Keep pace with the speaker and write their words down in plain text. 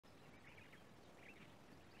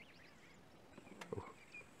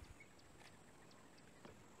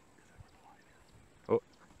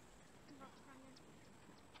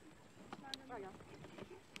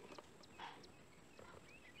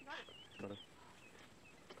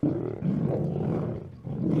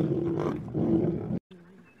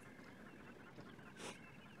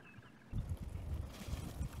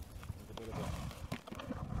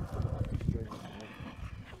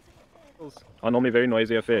males are normally very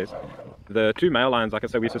noisy affairs. The 2 male lions, like I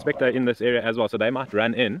said, we suspect they're in this area as well, so they might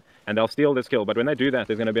run in and they'll steal this kill. But when they do that,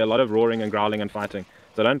 there's going to be a lot of roaring and growling and fighting.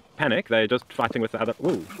 So don't panic, they're just fighting with the other...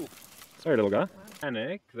 Ooh, sorry little guy.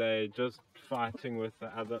 Panic, they're just fighting with the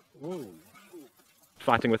other... Ooh.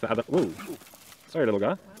 Fighting with the other... Ooh, sorry little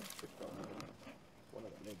guy.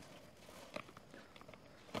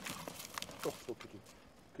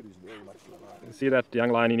 See that young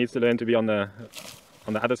lion, he needs to learn to be on the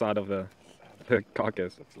other side of the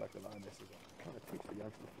carcass. Looks like the lioness is kind of quick for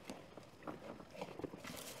youngsters.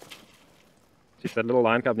 Jeez, that little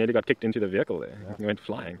lion cub nearly got kicked into the vehicle there. Yeah. He went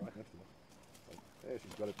flying. Right next to it. There,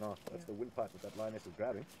 she's got it now. That's the windpipe that lioness is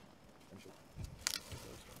grabbing. And she'll...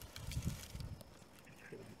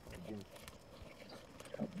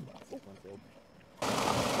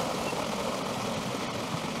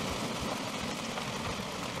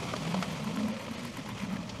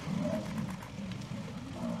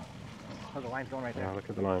 Oh, the line's going right there. Yeah, look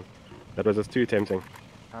at the line. That was just too tempting.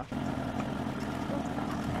 Huh?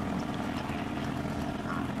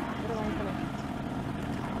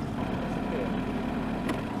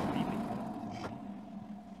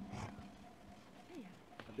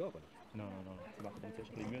 No.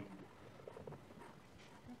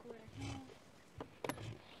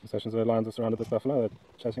 The sessions where lions are surrounded this buffalo, they're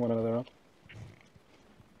chasing one another around.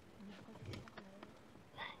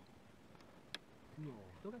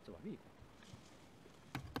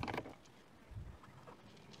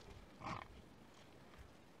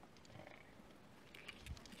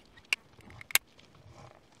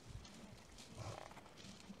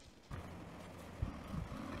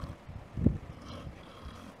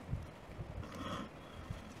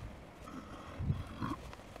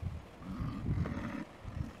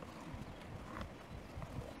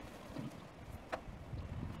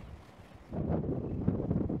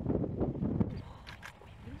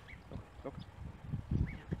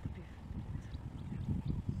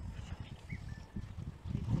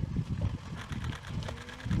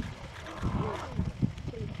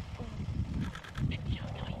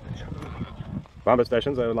 Bamba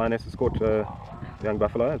stations, a lioness has caught a young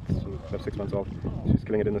buffalo. It's about 6 months old. She's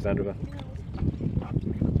killing it in the Sand River.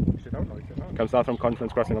 Comes south from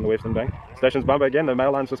Conference Crossing on the western bank. Stations Bamba again, the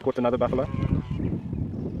male lioness has caught another buffalo.